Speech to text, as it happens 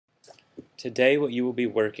Today what you will be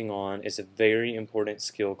working on is a very important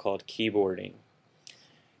skill called keyboarding.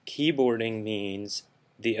 Keyboarding means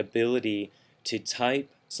the ability to type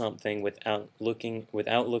something without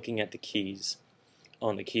looking at the keys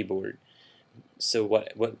on the keyboard. So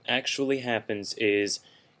what actually happens is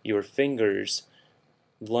your fingers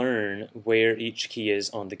learn where each key is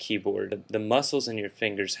on the keyboard. The muscles in your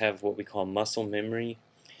fingers have what we call muscle memory,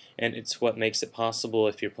 and it's what makes it possible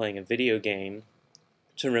if you're playing a video game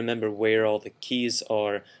to remember where all the keys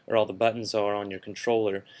are or all the buttons are on your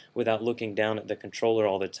controller without looking down at the controller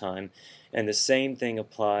all the time. And the same thing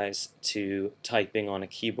applies to typing on a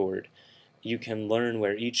keyboard. You can learn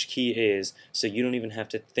where each key is so you don't even have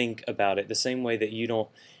to think about it, the same way that you don't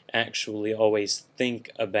actually always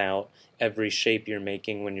think about every shape you're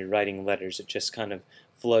making when you're writing letters. It just kind of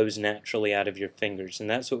flows naturally out of your fingers, and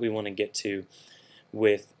that's what we want to get to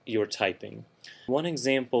with your typing. One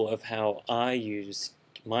example of how I use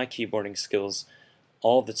my keyboarding skills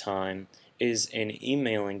all the time is in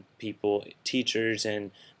emailing people, teachers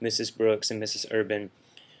and Mrs. Brooks and Mrs. Urban,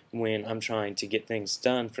 when I'm trying to get things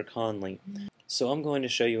done for Conley. So I'm going to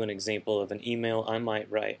show you an example of an email I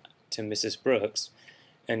might write to Mrs. Brooks,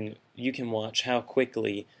 and you can watch how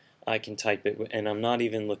quickly I can type it, and I'm not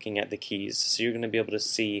even looking at the keys. So you're going to be able to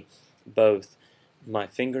see both my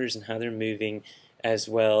fingers and how they're moving, as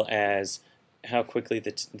well as how quickly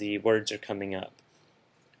the words are coming up.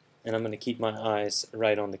 And I'm going to keep my eyes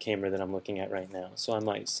right on the camera that I'm looking at right now. So I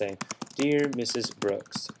might say, "Dear Mrs.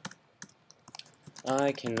 Brooks,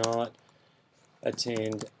 I cannot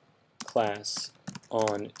attend class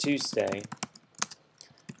on Tuesday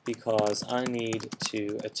because I need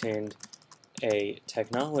to attend a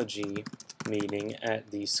technology meeting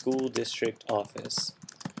at the school district office."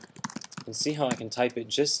 And see how I can type it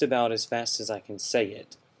just about as fast as I can say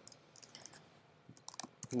it.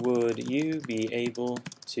 "Would you be able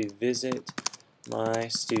to visit my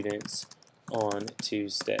students on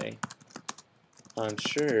Tuesday? I'm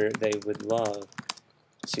sure they would love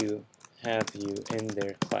to have you in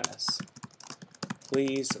their class.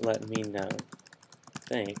 Please let me know.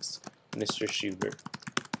 Thanks, Mr. Schubert."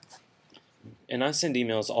 And I send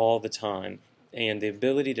emails all the time, and the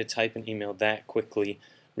ability to type an email that quickly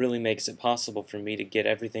really makes it possible for me to get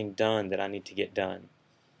everything done that I need to get done.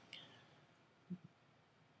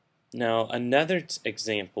 Now, another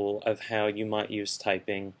example of how you might use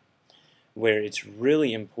typing, where it's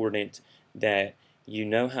really important that you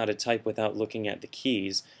know how to type without looking at the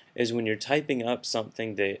keys, is when you're typing up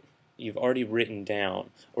something that you've already written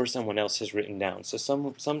down or someone else has written down. So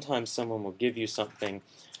sometimes someone will give you something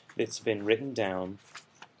that's been written down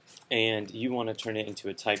and you want to turn it into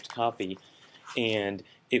a typed copy, and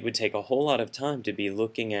it would take a whole lot of time to be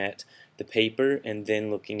looking at the paper and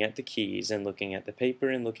then looking at the keys and looking at the paper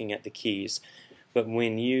and looking at the keys. But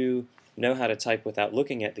when you know how to type without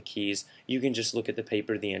looking at the keys, you can just look at the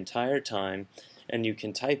paper the entire time and you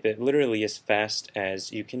can type it literally as fast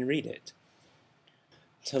as you can read it.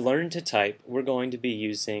 To learn to type, we're going to be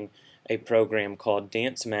using a program called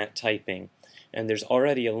Dance Mat Typing, and there's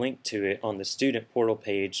already a link to it on the student portal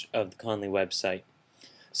page of the Conley website.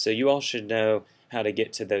 So you all should know how to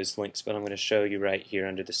get to those links, but I'm going to show you right here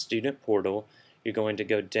under the student portal. You're going to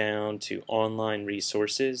go down to online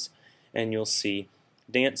resources and you'll see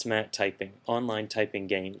Dance Mat Typing, online typing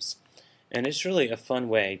games. And it's really a fun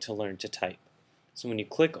way to learn to type. So when you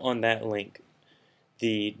click on that link,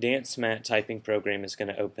 the Dance Mat Typing program is going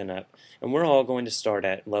to open up, and we're all going to start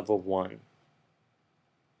at level 1.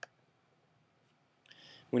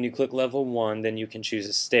 When you click level 1, then you can choose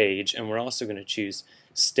a stage, and we're also going to choose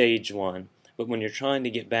stage 1. But when you're trying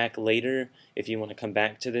to get back later, if you want to come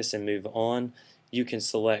back to this and move on, you can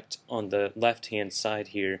select on the left-hand side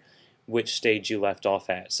here which stage you left off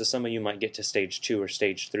at. So some of you might get to stage 2 or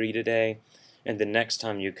stage 3 today, and the next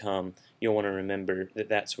time you come, you'll want to remember that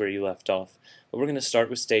that's where you left off. But we're going to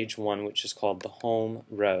start with stage 1, which is called the home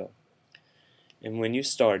row. And when you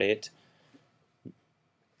start it,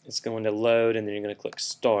 it's going to load, and then you're going to click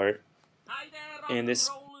start, and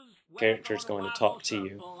this character is going to talk to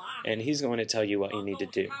you, and he's going to tell you what you need to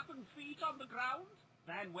do.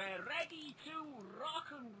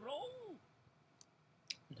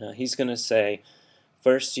 Now he's going to say,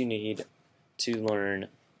 first you need to learn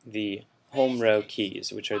the home row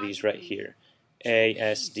keys, which are these right here: A,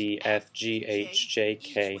 S, D, F, G, H, J,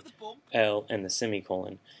 K, L, and the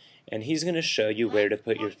semicolon. And he's going to show you where to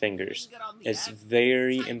put your fingers. It's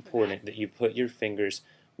very important that you put your fingers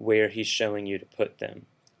where he's showing you to put them.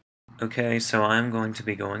 Okay, so I'm going to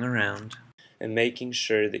be going around and making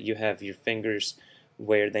sure that you have your fingers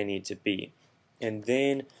where they need to be. And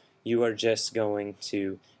then you are just going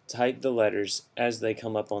to type the letters as they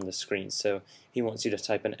come up on the screen. So he wants you to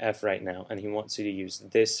type an F right now, and he wants you to use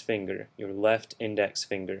this finger, your left index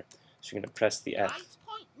finger. So you're going to press the F. Right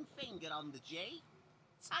pointing finger on the J.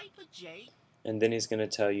 Type a J. And then he's going to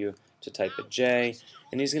tell you to type a J,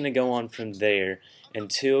 and he's going to go on from there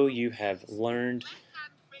until you have learned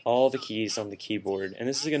all the keys on the keyboard. And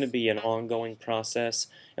this is going to be an ongoing process,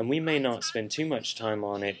 and we may not spend too much time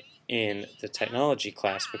on it in the technology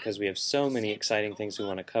class because we have so many exciting things we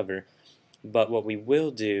want to cover. But what we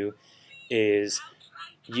will do is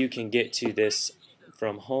you can get to this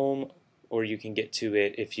from home, or you can get to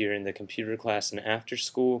it if you're in the computer class and after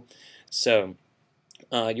school. So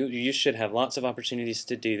you should have lots of opportunities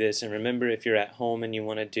to do this, and remember, if you're at home and you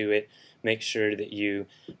want to do it, make sure that you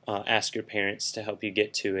ask your parents to help you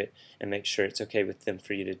get to it and make sure it's okay with them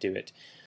for you to do it.